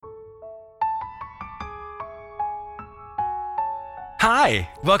Hi,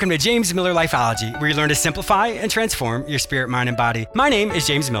 welcome to James Miller Lifeology, where you learn to simplify and transform your spirit, mind, and body. My name is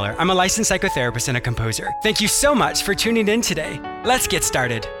James Miller. I'm a licensed psychotherapist and a composer. Thank you so much for tuning in today. Let's get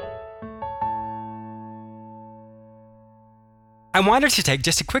started. I wanted to take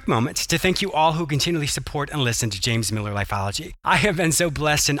just a quick moment to thank you all who continually support and listen to James Miller Lifeology. I have been so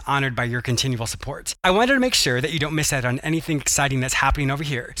blessed and honored by your continual support. I wanted to make sure that you don't miss out on anything exciting that's happening over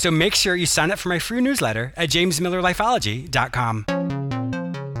here. So make sure you sign up for my free newsletter at jamesmillerlifeology.com.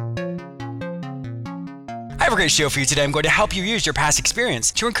 I have a great show for you today. I'm going to help you use your past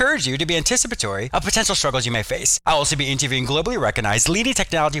experience to encourage you to be anticipatory of potential struggles you may face. I'll also be interviewing globally recognized leading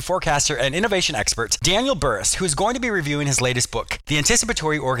technology forecaster and innovation expert Daniel Burrus, who is going to be reviewing his latest book, The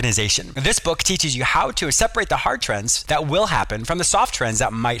Anticipatory Organization. This book teaches you how to separate the hard trends that will happen from the soft trends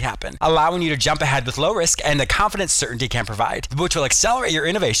that might happen, allowing you to jump ahead with low risk and the confidence certainty can provide, which will accelerate your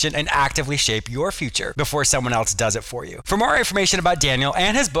innovation and actively shape your future before someone else does it for you. For more information about Daniel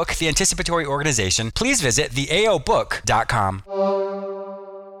and his book, The Anticipatory Organization, please visit theaobook.com.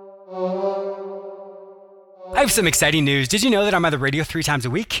 I have some exciting news. Did you know that I'm on the radio 3 times a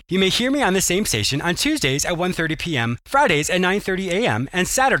week? You may hear me on the same station on Tuesdays at 1:30 p.m., Fridays at 9:30 a.m., and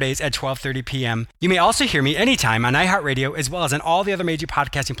Saturdays at 12:30 p.m. You may also hear me anytime on iHeartRadio as well as on all the other major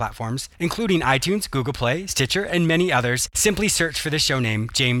podcasting platforms, including iTunes, Google Play, Stitcher, and many others. Simply search for the show name,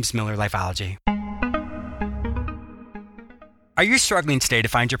 James Miller Lifeology. Are you struggling today to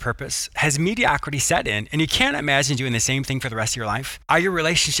find your purpose? Has mediocrity set in and you can't imagine doing the same thing for the rest of your life? Are your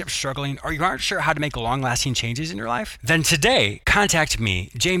relationships struggling or you aren't sure how to make long-lasting changes in your life? Then today, contact me,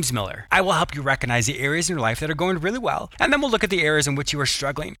 James Miller. I will help you recognize the areas in your life that are going really well, and then we'll look at the areas in which you are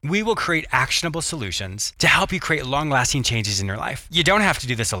struggling. We will create actionable solutions to help you create long-lasting changes in your life. You don't have to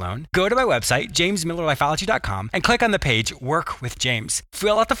do this alone. Go to my website, jamesmillerlifeology.com, and click on the page Work with James.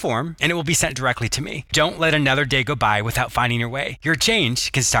 Fill out the form and it will be sent directly to me. Don't let another day go by without finding your way. Your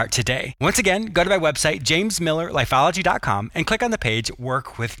change can start today. Once again, go to my website, jamesmillerlifeology.com, and click on the page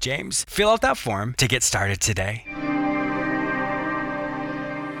Work with James. Fill out that form to get started today.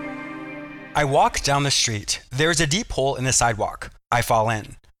 I walk down the street. There's a deep hole in the sidewalk. I fall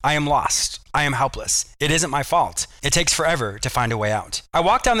in. I am lost. I am helpless. It isn't my fault. It takes forever to find a way out. I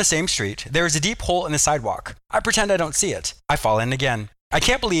walk down the same street. There is a deep hole in the sidewalk. I pretend I don't see it. I fall in again. I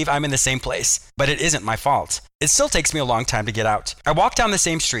can't believe I'm in the same place, but it isn't my fault. It still takes me a long time to get out. I walk down the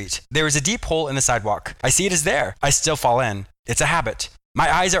same street. There is a deep hole in the sidewalk. I see it is there. I still fall in. It's a habit. My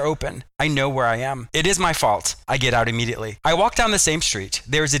eyes are open. I know where I am. It is my fault. I get out immediately. I walk down the same street.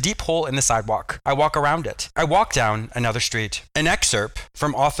 There is a deep hole in the sidewalk. I walk around it. I walk down another street. An excerpt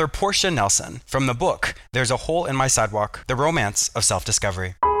from author Portia Nelson from the book, There's a Hole in My Sidewalk, The Romance of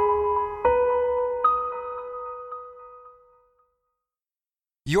Self-Discovery.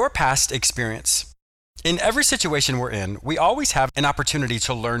 Your past experience. In every situation we're in, we always have an opportunity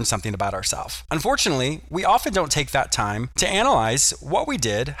to learn something about ourselves. Unfortunately, we often don't take that time to analyze what we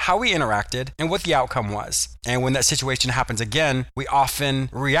did, how we interacted, and what the outcome was. And when that situation happens again, we often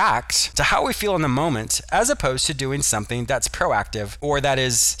react to how we feel in the moment as opposed to doing something that's proactive or that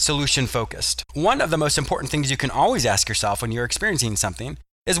is solution-focused. One of the most important things you can always ask yourself when you're experiencing something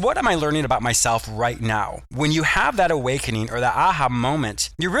is, what am I learning about myself right now? When you have that awakening or that aha moment,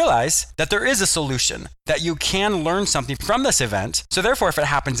 you realize that there is a solution, that you can learn something from this event. So therefore, if it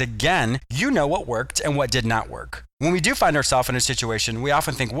happens again, you know what worked and what did not work. When we do find ourselves in a situation, we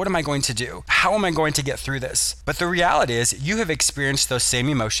often think, what am I going to do? How am I going to get through this? But the reality is, you have experienced those same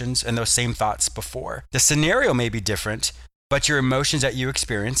emotions and those same thoughts before. The scenario may be different, but your emotions that you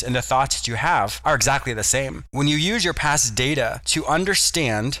experience and the thoughts that you have are exactly the same. When you use your past data to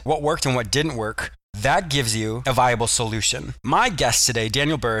understand what worked and what didn't work, that gives you a viable solution. My guest today,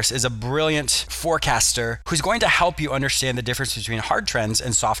 Daniel Burrus, is a brilliant forecaster who's going to help you understand the difference between hard trends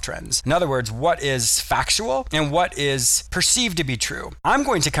and soft trends. In other words, what is factual and what is perceived to be true. I'm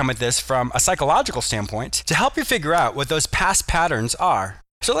going to come at this from a psychological standpoint to help you figure out what those past patterns are.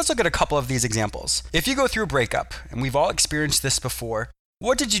 So let's look at a couple of these examples. If you go through a breakup, and we've all experienced this before,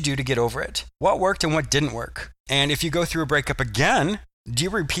 what did you do to get over it? What worked and what didn't work? And if you go through a breakup again, do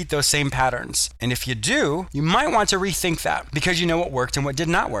you repeat those same patterns? And if you do, you might want to rethink that because you know what worked and what did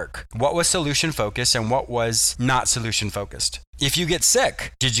not work. What was solution focused and what was not solution focused? If you get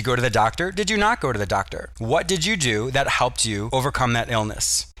sick, did you go to the doctor? Did you not go to the doctor? What did you do that helped you overcome that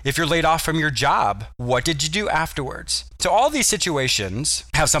illness? If you're laid off from your job, what did you do afterwards? So all these situations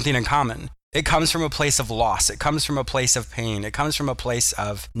have something in common. It comes from a place of loss. It comes from a place of pain. It comes from a place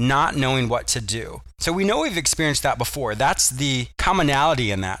of not knowing what to do. So we know we've experienced that before. That's the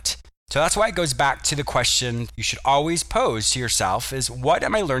commonality in that. So that's why it goes back to the question you should always pose to yourself is, what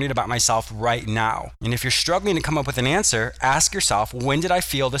am I learning about myself right now? And if you're struggling to come up with an answer, ask yourself, when did I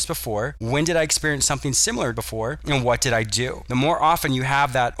feel this before? When did I experience something similar before? And what did I do? The more often you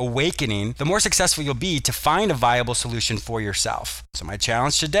have that awakening, the more successful you'll be to find a viable solution for yourself. So my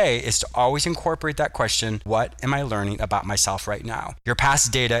challenge today is to always incorporate that question, what am I learning about myself right now? Your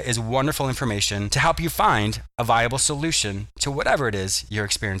past data is wonderful information to help you find a viable solution to whatever it is you're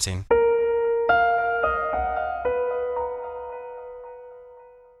experiencing.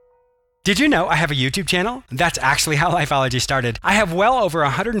 Did you know I have a YouTube channel? That's actually how Lifeology started. I have well over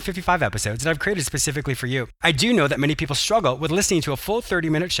 155 episodes that I've created specifically for you. I do know that many people struggle with listening to a full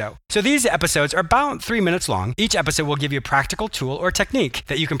 30-minute show. So these episodes are about 3 minutes long. Each episode will give you a practical tool or technique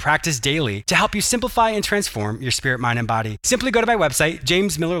that you can practice daily to help you simplify and transform your spirit, mind, and body. Simply go to my website,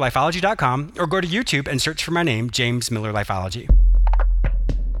 jamesmillerlifeology.com, or go to YouTube and search for my name, James Miller Lifeology.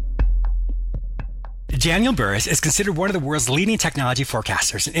 Daniel Burrus is considered one of the world's leading technology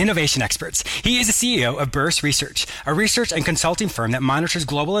forecasters and innovation experts. He is the CEO of Burrus Research, a research and consulting firm that monitors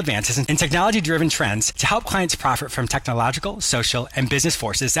global advances in technology-driven trends to help clients profit from technological, social, and business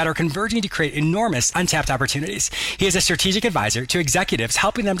forces that are converging to create enormous untapped opportunities. He is a strategic advisor to executives,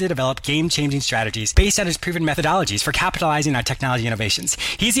 helping them to develop game-changing strategies based on his proven methodologies for capitalizing on technology innovations.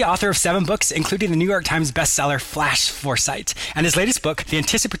 He's the author of 7 books, including the New York Times bestseller Flash Foresight, and his latest book, The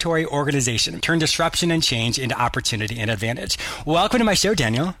Anticipatory Organization, Turned Disruption and Change into Opportunity and Advantage. Welcome to my show,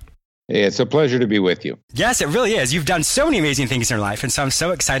 Daniel. Hey, it's a pleasure to be with you. Yes, it really is. You've done so many amazing things in your life, and so I'm so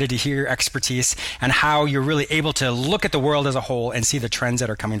excited to hear your expertise and how you're really able to look at the world as a whole and see the trends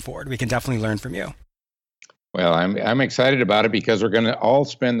that are coming forward. We can definitely learn from you. Well, I'm excited about it because we're going to all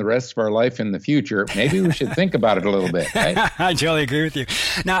spend the rest of our life in the future. Maybe we should think about it a little bit, right? I totally agree with you.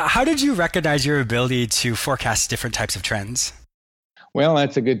 Now, how did you recognize your ability to forecast different types of trends? Well,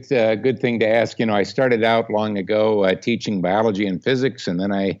 that's a good thing to ask. You know, I started out long ago teaching biology and physics, and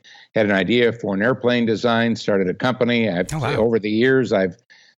then I had an idea for an airplane design, started a company. Over the years, I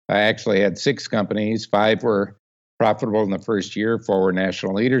actually had 6 companies. 5 were profitable in the first year, 4 were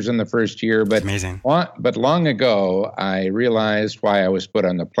national leaders in the first year. But amazing. But long ago, I realized why I was put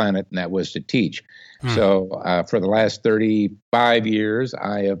on the planet, and that was to teach. So for the last 35 years,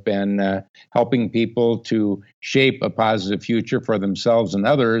 I have been helping people to shape a positive future for themselves and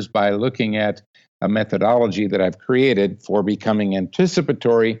others by looking at a methodology that I've created for becoming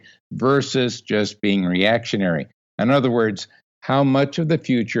anticipatory versus just being reactionary. In other words, how much of the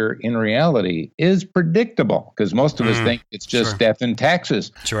future in reality is predictable, because most of us think it's just death and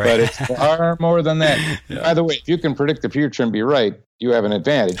taxes, but it's far more than that. By the way, if you can predict the future and be right, you have an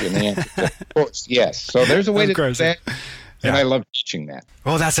advantage. And the answer is, of course, yes. So there's a way to do that, and I love teaching that.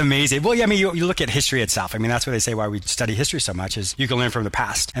 Well, that's amazing. Well, yeah, I mean, you look at history itself. I mean, that's what they say why we study history so much is you can learn from the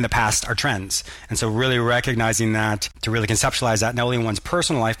past, and the past are trends. And so really recognizing that, to really conceptualize that, not only in one's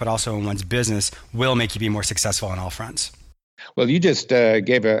personal life, but also in one's business, will make you be more successful on all fronts. Well, you just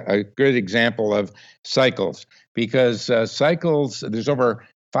gave a good example of cycles, because cycles, there's over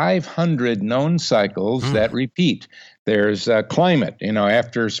 500 known cycles that repeat. There's climate. You know,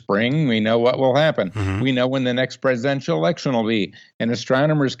 after spring, we know what will happen. We know when the next presidential election will be. And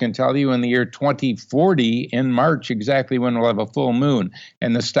astronomers can tell you in the year 2040, in March, exactly when we'll have a full moon.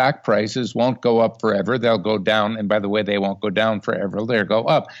 And the stock prices won't go up forever. They'll go down. And by the way, they won't go down forever. They'll go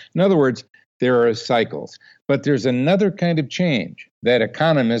up. In other words, there are cycles. But there's another kind of change that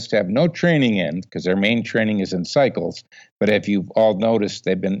economists have no training in, because their main training is in cycles. But if you've all noticed,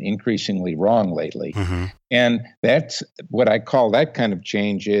 they've been increasingly wrong lately. And that's what I call that kind of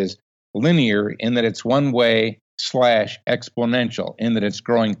change is linear, in that it's one way / exponential, in that it's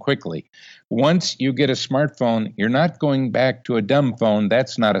growing quickly. Once you get a smartphone, you're not going back to a dumb phone.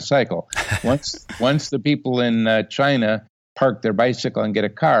 That's not a cycle. Once the people in China park their bicycle and get a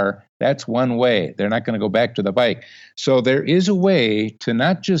car, that's one way. They're not going to go back to the bike. So there is a way to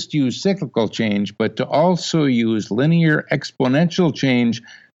not just use cyclical change, but to also use linear exponential change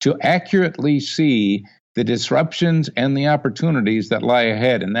to accurately see the disruptions and the opportunities that lie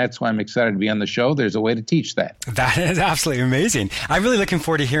ahead. And that's why I'm excited to be on the show. There's a way to teach that. That is absolutely amazing. I'm really looking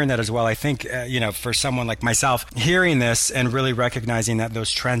forward to hearing that as well. I think, for someone like myself, hearing this and really recognizing that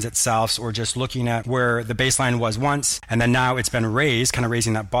those trends itself, or just looking at where the baseline was once, and then now it's been raised, kind of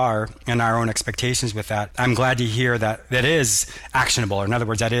raising that bar and our own expectations with that. I'm glad to hear that that is actionable. Or in other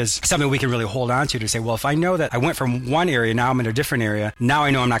words, that is something we can really hold on to say, well, if I know that I went from one area, now I'm in a different area, now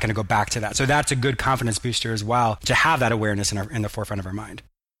I know I'm not going to go back to that. So that's a good confidence booster as well, to have that awareness in the forefront of our mind.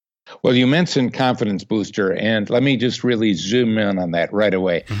 Well, you mentioned confidence booster, and let me just really zoom in on that right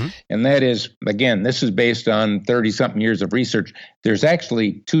away. And that is, again, this is based on 30-something years of research. There's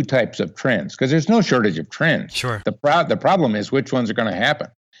actually two types of trends because there's no shortage of trends. Sure. The problem is which ones are going to happen.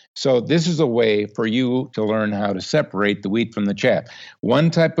 So this is a way for you to learn how to separate the wheat from the chaff. One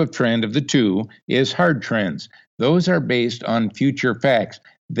type of trend of the two is hard trends. Those are based on future facts.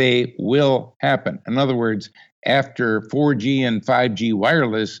 They will happen. In other words, after 4G and 5G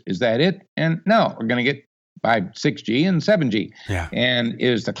wireless, is that it? And no, we're going to get 6G and 7G. Yeah. And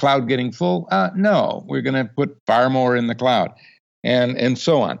is the cloud getting full? No, we're going to put far more in the cloud, and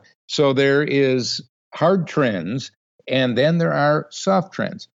so on. So there is hard trends, and then there are soft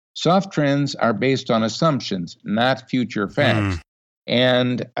trends. Soft trends are based on assumptions, not future facts.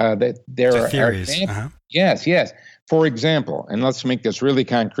 And that there are theories. Yes. For example, and let's make this really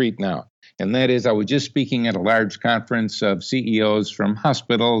concrete now. And that is, I was just speaking at a large conference of CEOs from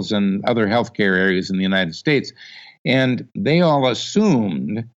hospitals and other healthcare areas in the United States. And they all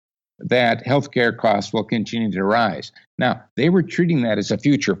assumed that healthcare costs will continue to rise. Now, they were treating that as a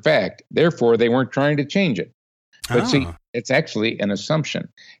future fact. Therefore, they weren't trying to change it. But see, it's actually an assumption.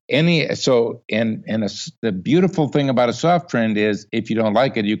 The beautiful thing about a soft trend is if you don't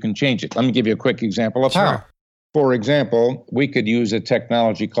like it, you can change it. Let me give you a quick example of how. For example, we could use a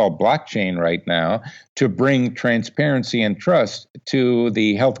technology called blockchain right now to bring transparency and trust to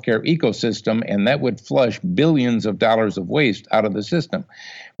the healthcare ecosystem, and that would flush billions of dollars of waste out of the system.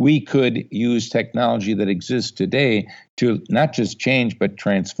 We could use technology that exists today to not just change, but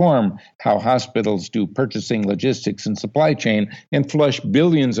transform how hospitals do purchasing, logistics, and supply chain and flush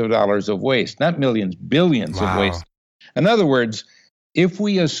billions of dollars of waste, not millions, billions of waste. In other words, if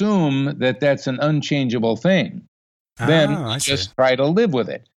we assume that that's an unchangeable thing, then we just try to live with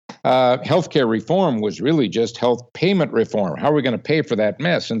it. Healthcare reform was really just health payment reform. How are we going to pay for that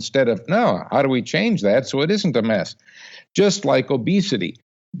mess? Instead of, no, how do we change that so it isn't a mess? Just like obesity,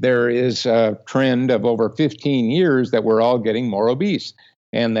 there is a trend of over 15 years that we're all getting more obese.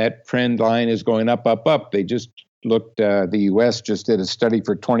 And that trend line is going up, up, up. They just looked, the U.S. just did a study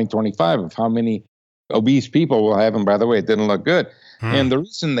for 2025 of how many obese people we'll have. And by the way, it didn't look good. And the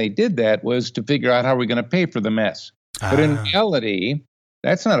reason they did that was to figure out how we're going to pay for the mess. But in reality,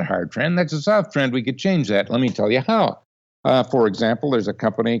 that's not a hard trend. That's a soft trend. We could change that. Let me tell you how. For example, there's a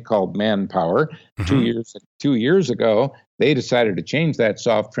company called Manpower. 2 years ago, they decided to change that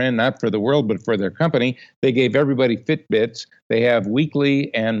soft trend, not for the world, but for their company. They gave everybody Fitbits. They have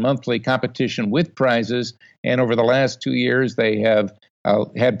weekly and monthly competition with prizes. And over the last 2 years, they have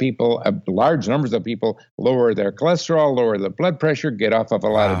had people, large numbers of people, lower their cholesterol, lower the blood pressure, get off of a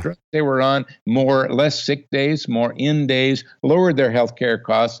lot of drugs they were on, less sick days, more in days, lowered their health care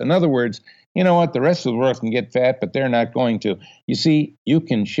costs. In other words, you know what? The rest of the world can get fat, but they're not going to. You see, you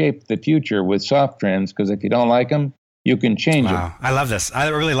can shape the future with soft trends because if you don't like them, you can change it. I love this. I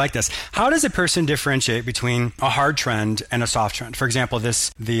really like this. How does a person differentiate between a hard trend and a soft trend? For example,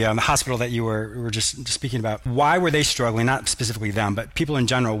 the hospital that you were just speaking about, why were they struggling? Not specifically them, but people in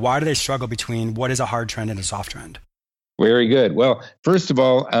general. Why do they struggle between what is a hard trend and a soft trend? Very good. Well, first of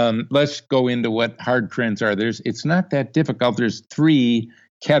all, let's go into what hard trends are. It's not that difficult. There's 3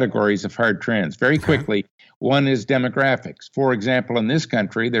 categories of hard trends. Very quickly. One is demographics. For example, in this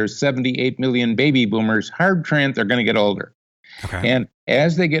country, there's 78 million baby boomers. Hard trends are going to get older. And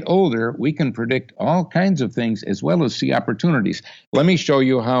as they get older, we can predict all kinds of things as well as see opportunities. Let me show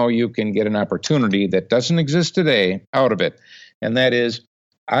you how you can get an opportunity that doesn't exist today out of it. And that is,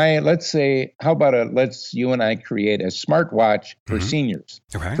 let's you and I create a smartwatch for seniors.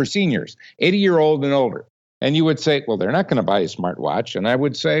 For seniors, 80-year-old and older. And you would say, well, they're not going to buy a smartwatch. And I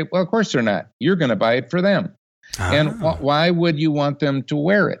would say, well, of course they're not. You're going to buy it for them. And why would you want them to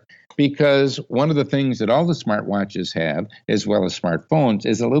wear it? Because one of the things that all the smartwatches have, as well as smartphones,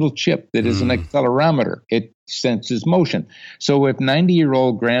 is a little chip that is an accelerometer. It senses motion. So if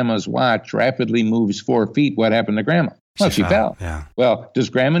 90-year-old grandma's watch rapidly moves 4 feet, what happened to grandma? Well, she fell. Yeah. Well, does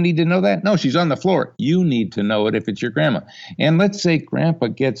grandma need to know that? No, she's on the floor. You need to know it if it's your grandma. And let's say grandpa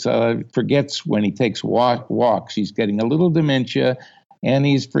forgets when he takes walks. He's getting a little dementia, and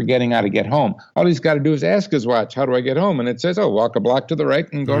he's forgetting how to get home. All he's got to do is ask his watch, how do I get home? And it says, walk a block to the right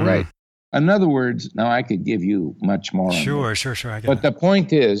and go right. In other words, now I could give you much more. Sure. I get it. The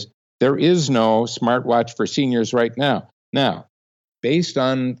point is, there is no smartwatch for seniors right now. Now, based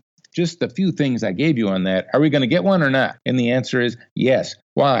on just the few things I gave you on that, are we going to get one or not? And the answer is yes.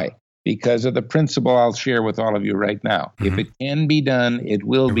 Why? Because of the principle I'll share with all of you right now. If it can be done, it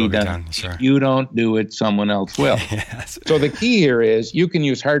will be done. Sure. If you don't do it, someone else will. Yes. So the key here is you can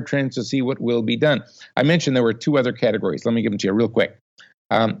use hard trends to see what will be done. I mentioned there were 2 other categories. Let me give them to you real quick.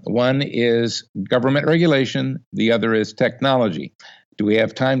 One is government regulation. The other is technology. Do we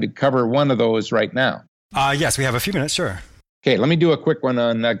have time to cover one of those right now? Yes, we have a few minutes, sure. Okay, let me do a quick one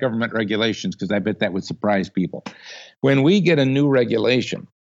on government regulations because I bet that would surprise people. When we get a new regulation,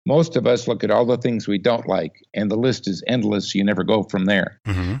 most of us look at all the things we don't like, and the list is endless. You never go from there.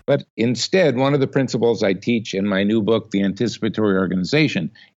 Mm-hmm. But instead, one of the principles I teach in my new book, The Anticipatory Organization,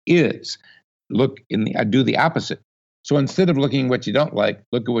 is do the opposite. So instead of looking at what you don't like,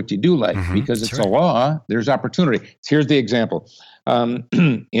 look at what you do like, because it's a law, there's opportunity. Here's the example.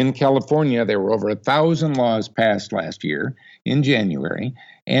 In California, there were over 1,000 laws passed last year in January,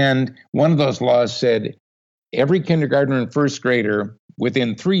 and one of those laws said every kindergartner and first grader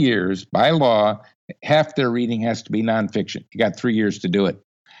within 3 years, by law, half their reading has to be nonfiction. You got 3 years to do it.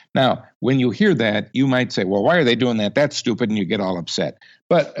 Now, when you hear that, you might say, well, why are they doing that? That's stupid, and you get all upset.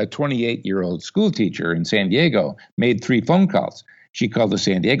 But a 28-year-old school teacher in San Diego made 3 phone calls. She called the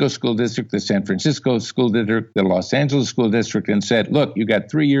San Diego School District, the San Francisco School District, the Los Angeles School District, and said, look, you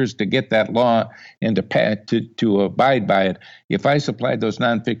got 3 years to get that law and to abide by it. If I supplied those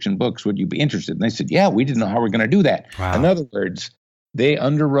nonfiction books, would you be interested? And they said, yeah, we didn't know how we were going to do that. Wow. In other words, they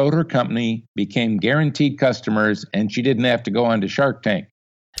underwrote her company, became guaranteed customers, and she didn't have to go on to Shark Tank.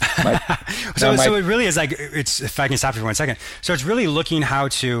 So it really is like, if I can stop you for 1 second. So it's really looking how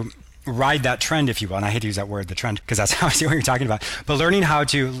to ride that trend, if you will. And I hate to use that word, the trend, because that's obviously what you're talking about. But learning how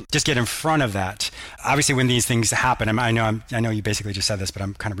to just get in front of that. Obviously, when these things happen, I know you basically just said this, but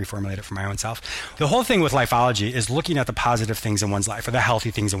I'm kind of reformulating it for my own self. The whole thing with lifeology is looking at the positive things in one's life, or the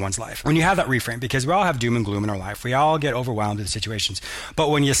healthy things in one's life. When you have that reframe, because we all have doom and gloom in our life, we all get overwhelmed in situations. But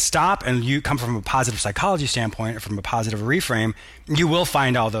when you stop and you come from a positive psychology standpoint, or from a positive reframe, you will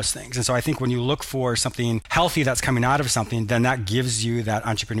find all those things. And so I think when you look for something healthy that's coming out of something, then that gives you that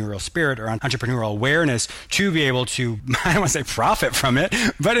entrepreneurial spirit or entrepreneurial awareness to be able to, I don't want to say profit from it,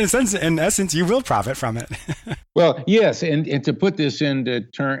 but in essence, you will profit from it. Well, yes. And to put this into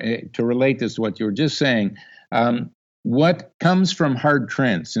to relate this to what you were just saying, what comes from hard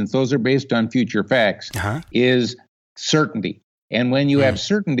trends, since those are based on future facts, is certainty. And when you have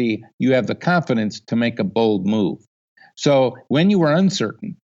certainty, you have the confidence to make a bold move. So when you are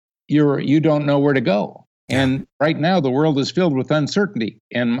uncertain, you don't know where to go. And right now, the world is filled with uncertainty.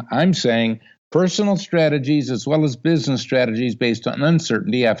 And I'm saying personal strategies as well as business strategies based on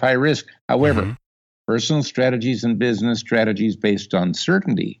uncertainty have high risk. However, personal strategies and business strategies based on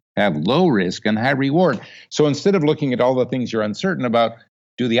certainty have low risk and high reward. So instead of looking at all the things you're uncertain about,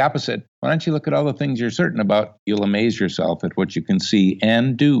 do the opposite. Why don't you look at all the things you're certain about? You'll amaze yourself at what you can see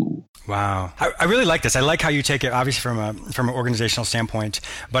and do. Wow. I really like this. I like how you take it, obviously, from an organizational standpoint,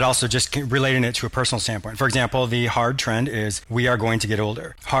 but also just relating it to a personal standpoint. For example, the hard trend is we are going to get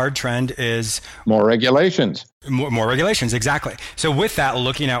older. Hard trend is more regulations. More regulations, exactly. So with that,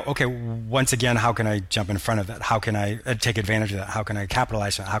 looking at, okay, once again, how can I jump in front of that? How can I take advantage of that? How can I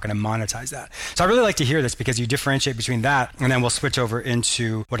capitalize on that? How can I monetize that? So I really like to hear this because you differentiate between that, and then we'll switch over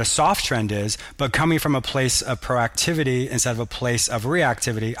into what a soft trend is, but coming from a place of proactivity instead of a place of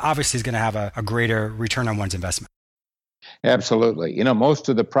reactivity, obviously is going to have a greater return on one's investment. Absolutely. You know, most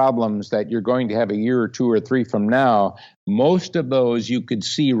of the problems that you're going to have a year or 2 or 3 from now, most of those you could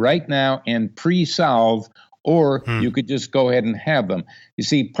see right now and pre-solve, or you could just go ahead and have them. You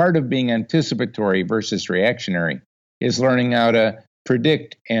see, part of being anticipatory versus reactionary is learning how to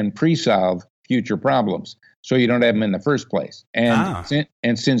predict and pre-solve future problems so you don't have them in the first place. And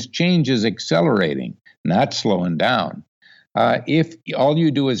since change is accelerating, not slowing down, if all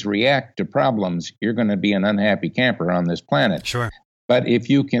you do is react to problems, you're going to be an unhappy camper on this planet. Sure. But if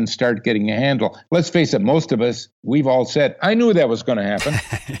you can start getting a handle, let's face it, most of us, we've all said, I knew that was going to happen.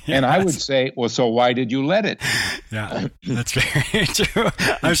 And I would say, well, so why did you let it? Yeah, that's very true.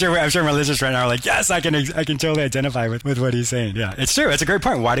 I'm sure my listeners right now are like, yes, I can totally identify with what he's saying. Yeah, it's true. It's a great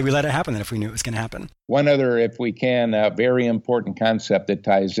point. Why did we let it happen then if we knew it was going to happen? One other, if we can, very important concept that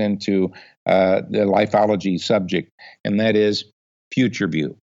ties into the lifeology subject, and that is future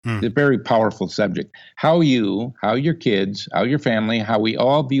view. It's a very powerful subject. How your kids, how your family, how we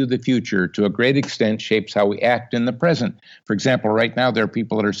all view the future to a great extent shapes how we act in the present. For example, right now there are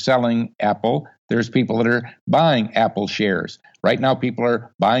people that are selling Apple. There's people that are buying Apple shares. Right now people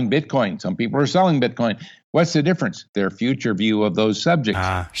are buying Bitcoin. Some people are selling Bitcoin. What's the difference? Their future view of those subjects.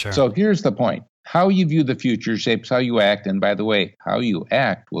 Sure. So here's the point. How you view the future shapes how you act. And by the way, how you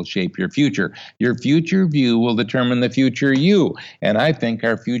act will shape your future. Your future view will determine the future you. And I think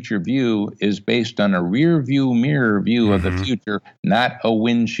our future view is based on a rear view mirror view of the future, not a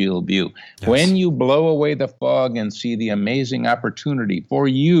windshield view. Yes. When you blow away the fog and see the amazing opportunity for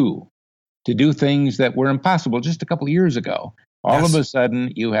you to do things that were impossible just a couple of years ago, all of a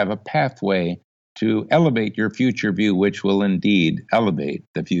sudden you have a pathway to elevate your future view, which will indeed elevate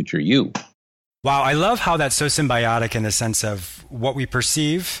the future you. Wow, I love how that's so symbiotic in the sense of what we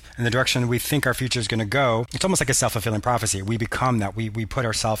perceive and the direction we think our future is going to go. It's almost like a self-fulfilling prophecy. We become that. We put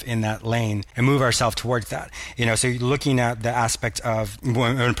ourselves in that lane and move ourselves towards that. So you're looking at the aspect of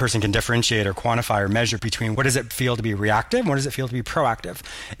when a person can differentiate or quantify or measure between what does it feel to be reactive and what does it feel to be proactive.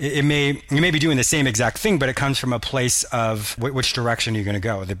 You may be doing the same exact thing, but it comes from a place of which direction you're going to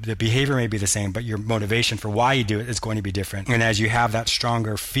go. The behavior may be the same, but your motivation for why you do it is going to be different. And as you have that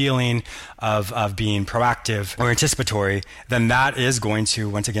stronger feeling of being proactive or anticipatory, then that is going to,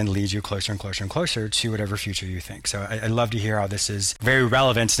 once again, lead you closer and closer and closer to whatever future you think. So I love to hear how this is very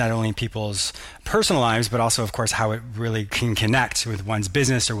relevant, not only in people's personal lives, but also, of course, how it really can connect with one's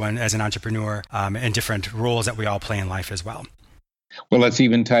business or one as an entrepreneur and different roles that we all play in life as well. Well, let's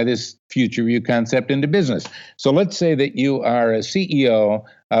even tie this future view concept into business. So let's say that you are a CEO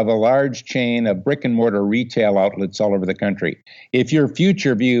of a large chain of brick and mortar retail outlets all over the country. If your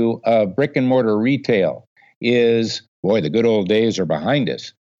future view of brick and mortar retail is, boy, the good old days are behind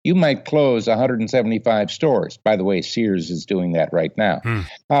us, you might close 175 stores. By the way, Sears is doing that right now.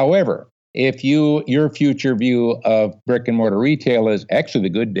 However, if your future view of brick and mortar retail is actually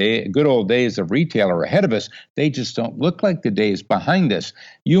the good old days of retail are ahead of us, they just don't look like the days behind us,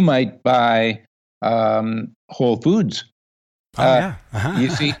 you might buy Whole Foods. You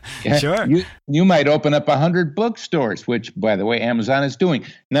see, sure. You might open up 100 bookstores, which, by the way, Amazon is doing.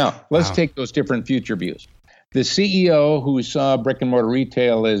 Now, let's take those different future views. The CEO who saw brick and mortar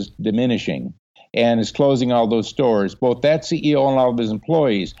retail is diminishing and is closing all those stores, both that CEO and all of his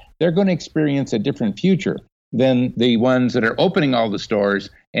employees, they're going to experience a different future than the ones that are opening all the stores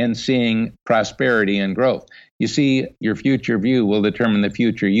and seeing prosperity and growth. You see, your future view will determine the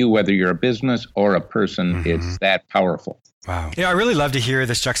future you, whether you're a business or a person. It's that powerful. Wow. I really love to hear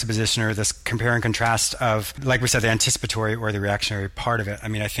this juxtaposition or this compare and contrast of, like we said, the anticipatory or the reactionary part of it. I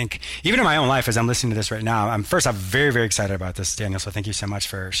mean, I think even in my own life, as I'm listening to this right now, I'm very, very excited about this, Daniel. So thank you so much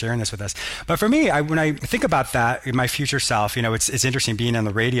for sharing this with us. But for me, when I think about that, my future self, it's interesting being on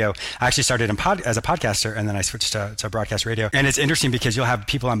the radio. I actually started as a podcaster, and then I switched to broadcast radio. And it's interesting because you'll have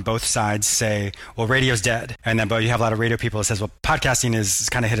people on both sides say, well, radio's dead. And then, but you have a lot of radio people that says, well, podcasting is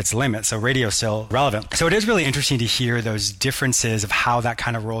kind of hit its limit. So radio's still relevant. So it is really interesting to hear those differences of how that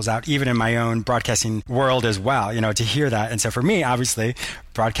kind of rolls out, even in my own broadcasting world as well, to hear that. And so for me, obviously,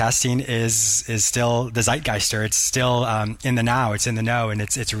 broadcasting is still the zeitgeister. It's still in the now. It's in the know, and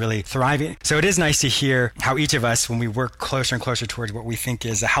it's really thriving. So it is nice to hear how each of us, when we work closer and closer towards what we think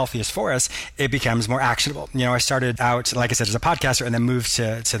is the healthiest for us, it becomes more actionable. I started out, like I said, as a podcaster, and then moved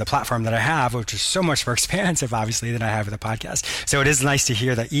to the platform that I have, which is so much more expansive, obviously, than I have with a podcast. So it is nice to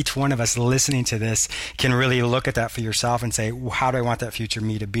hear that each one of us listening to this can really look at that for yourself and say, how do I want that future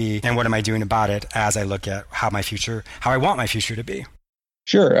me to be, and what am I doing about it as I look at how I want my future to be.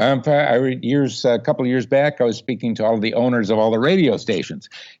 Sure. A couple of years back, I was speaking to all the owners of all the radio stations,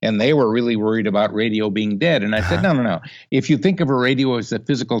 and they were really worried about radio being dead. And I said, no. If you think of a radio as a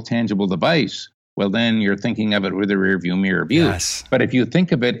physical, tangible device, well, then you're thinking of it with a rearview mirror view. Yes. But if you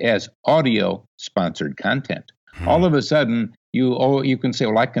think of it as audio-sponsored content, all of a sudden, you can say,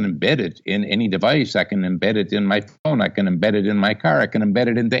 well, I can embed it in any device. I can embed it in my phone. I can embed it in my car. I can embed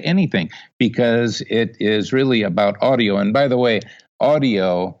it into anything, because it is really about audio. And by the way,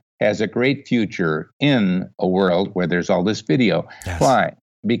 audio has a great future in a world where there's all this video. Yes. Why?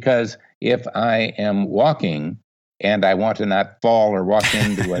 Because if I am walking and I want to not fall or walk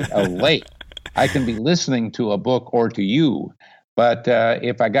into a lake, I can be listening to a book or to you. But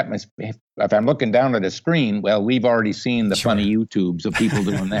if I'm looking down at a screen, well, we've already seen the funny YouTubes of people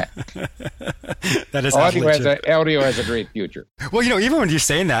doing that. That is audio has a great future. Well, even when you're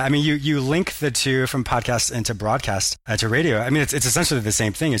saying that, I mean, you link the two from podcast into broadcast to radio. I mean, it's essentially the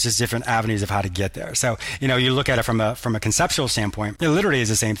same thing. It's just different avenues of how to get there. So, you look at it from a conceptual standpoint, it literally is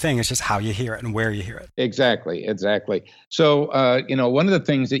the same thing. It's just how you hear it and where you hear it. Exactly. So, one of the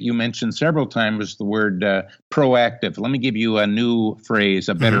things that you mentioned several times was the word proactive. Let me give you a new phrase,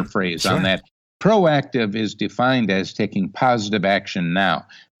 a better phrase on that. Proactive is defined as taking positive action now.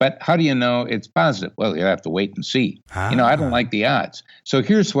 But how do you know it's positive? Well, you have to wait and see. I don't like the odds. So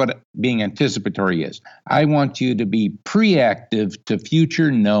here's what being anticipatory is. I want you to be preactive to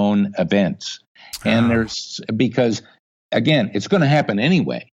future known events. And because, again, it's going to happen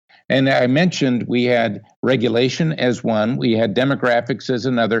anyway. And I mentioned we had regulation as one, we had demographics as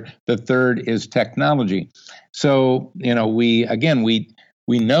another, the third is technology. So,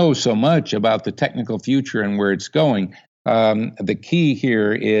 we know so much about the technical future and where it's going. The key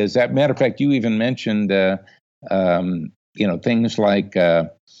here is, as a matter of fact, you even mentioned things like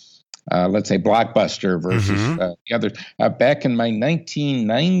let's say Blockbuster versus the others. Back in my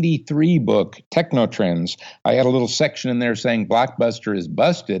 1993 book, Technotrends, I had a little section in there saying Blockbuster is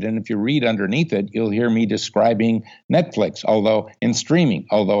busted. And if you read underneath it, you'll hear me describing Netflix, although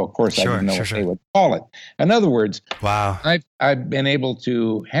of course I didn't know what they would call it. In other words, wow, I've been able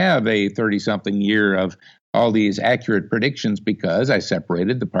to have a 30-something year of all these accurate predictions because I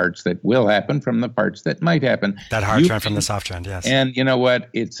separated the parts that will happen from the parts that might happen. That hard trend from the soft trend, yes. And you know what?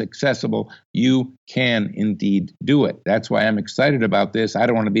 It's accessible. You can indeed do it. That's why I'm excited about this. I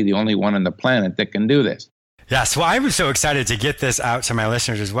don't want to be the only one on the planet that can do this. Yes, well, I'm so excited to get this out to my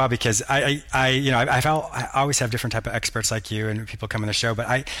listeners as well because I always have different type of experts like you and people come on the show, but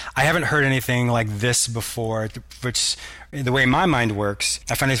I haven't heard anything like this before, which the way my mind works,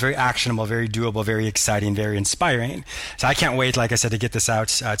 I find it's very actionable, very doable, very exciting, very inspiring. So I can't wait, like I said, to get this out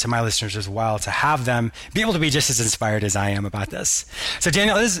to my listeners as well, to have them be able to be just as inspired as I am about this. So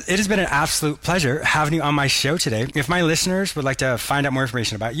Daniel, it has been an absolute pleasure having you on my show today. If my listeners would like to find out more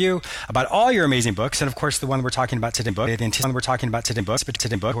information about you, about all your amazing books, and of course the one we're talking about today, we're talking about today,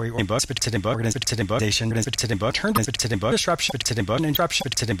 disruption,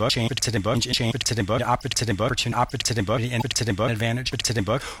 opportunity, advantage, where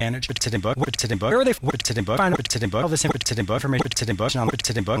are they? Find all this information online,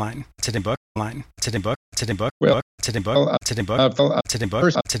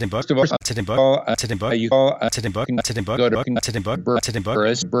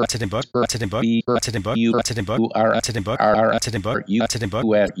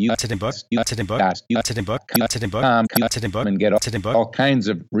 and get all kinds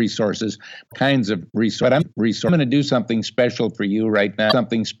of resources. But I'm going to do something special for you right now.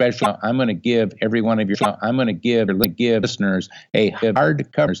 Something special. I'm going to give every one of your. I'm going to give listeners a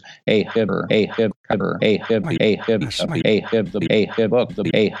hardcover, a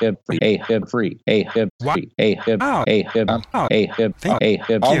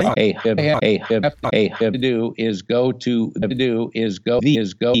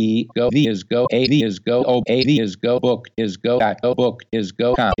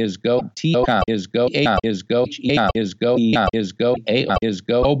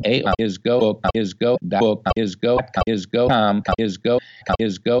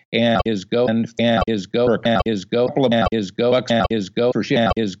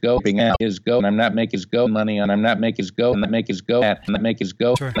and I'm not making his go money, and I'm not making his go, and that make his go, and that make his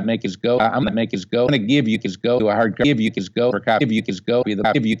go, that make his go. I'm gonna make his go. I'm gonna give you his go to a hard give you his go for copy. Give you his go.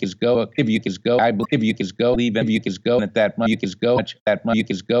 Give you his go. Give you his go. I give you his go. Leave you his go. At that much you his go. That much you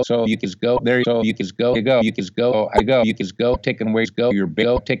his go. So you his go. There you go. You his go. You go. You his go. I go. You his go. Taking away go. Your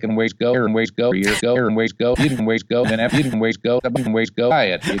bill. Taking away go. Here and ways go. Your go. Here and ways go. You didn't ways go. Then after you didn't ways go. Didn't ways go. Buy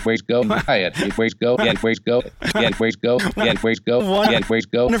it. It ways go. Buy it. It ways go. Get ways go. Get ways go. Get ways go. Get ways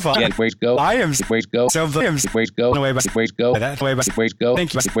go. Get ways go. I am ways go. So ways go. No way. Ways go. That way. Ways go.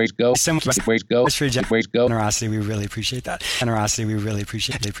 Thank you. Ways go. So much. Ways go. Ways go. Generosity. We really appreciate that. Generosity. We really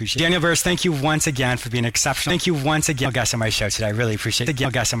appreciate. Daniel Burris, thank you once again for being exceptional. Thank you once again, guest on my show today. I really appreciate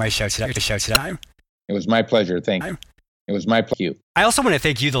it. Guest on my show today. It was my pleasure. Thank you. It was my pleasure. I also want to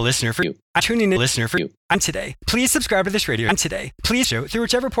thank you, the listener, for tuning in, listener, for you. And today, please subscribe to this radio. And today, please show through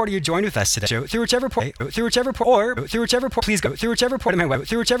whichever portal you joined with us today. Show through whichever portal, please go through whichever portal my web,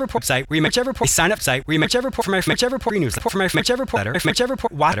 through whichever site, where you whichever sign up site, where you whichever port for my whichever port newsletter, for my whichever letter, whichever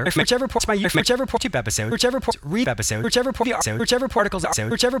port water, whichever port my whichever port tube episode, whichever port read episode, whichever port episode, whichever particles episode,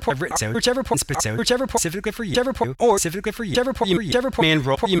 whichever port written episode, whichever port episode, whichever port specifically for you, whichever port or specifically for you, whichever port man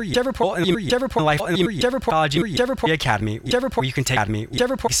role, whichever port and whichever port life, and whichever port college, whichever port academy, whichever port you can take academy,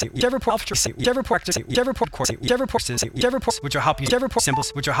 whichever port, whichever port practice, whichever port course, whichever courses, whichever ports which will help you, whichever port symbols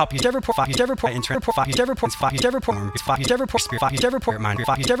which will help you, whichever port, whichever port internet, whichever port, whichever port, whichever port spirit, whichever port mind,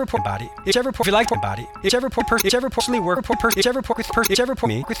 whichever port body, whichever port if you like port body, whichever port person, whichever personally work, whichever port with person, whichever port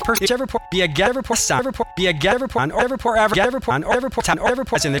me with person, whichever port be a gather port sound, whichever port be a gather port on, or ever port ever, gather port on, or ever port town, or ever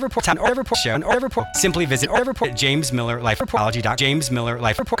port in the port town, or ever port show, or ever port. Simply visit or ever port James Miller Life Apology. James Miller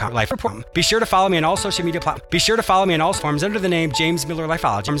Life Report. Life Report. Be sure to follow me on all social media platforms. Be sure to follow me on all forms under the name James Miller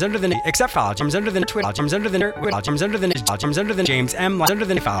Lifeology. Under the except Follogy. Under the Twitter. Under the under the James M. Under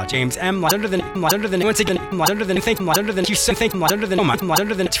the Follow. James M. Under the once again under the think under the you think under the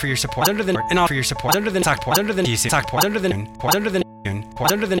under the for your support under the and all for your support under the talk under the talk under the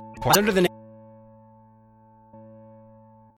under the